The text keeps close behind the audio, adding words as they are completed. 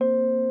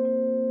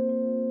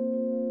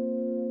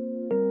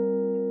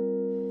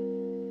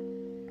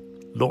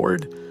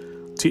Lord,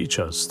 teach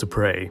us to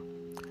pray.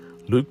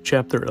 Luke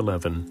chapter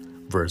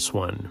 11, verse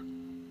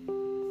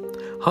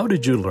 1. How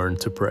did you learn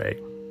to pray?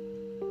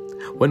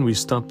 When we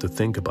stop to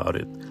think about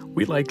it,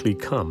 we likely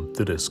come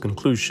to this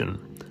conclusion.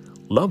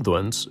 Loved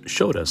ones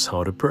showed us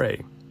how to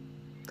pray.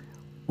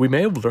 We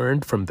may have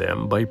learned from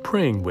them by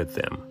praying with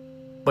them,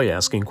 by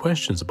asking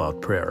questions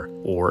about prayer,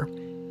 or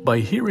by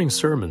hearing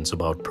sermons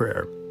about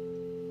prayer.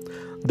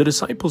 The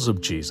disciples of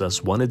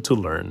Jesus wanted to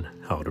learn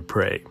how to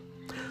pray.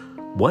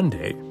 One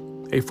day,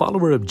 a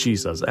follower of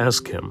Jesus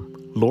asked him,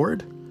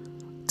 Lord,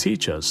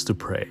 teach us to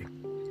pray.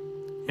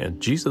 And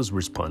Jesus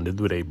responded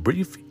with a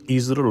brief,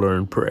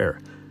 easy-to-learn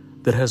prayer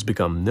that has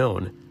become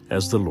known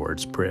as the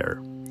Lord's Prayer.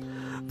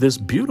 This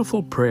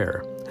beautiful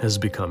prayer has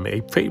become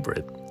a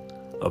favorite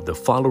of the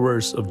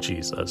followers of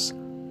Jesus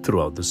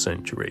throughout the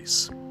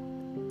centuries.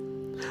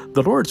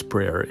 The Lord's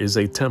Prayer is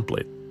a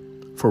template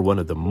for one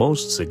of the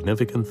most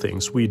significant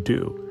things we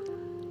do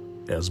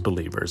as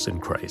believers in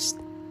Christ: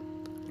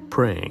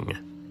 praying.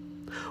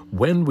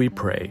 When we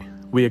pray,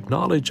 we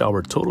acknowledge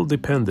our total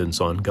dependence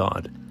on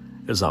God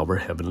as our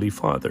Heavenly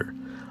Father,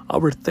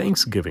 our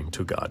thanksgiving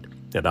to God,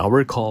 and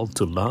our call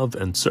to love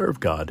and serve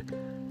God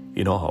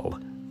in all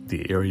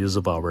the areas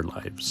of our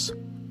lives.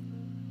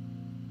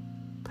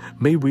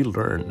 May we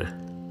learn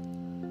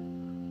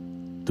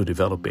to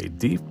develop a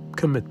deep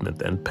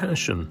commitment and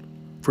passion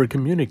for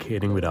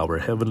communicating with our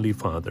Heavenly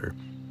Father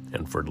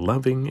and for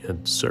loving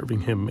and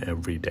serving Him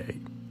every day.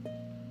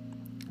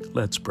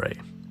 Let's pray.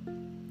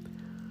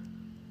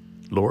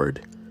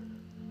 Lord,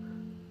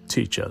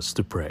 teach us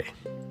to pray.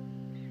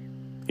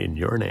 In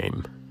your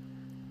name,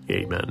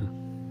 amen.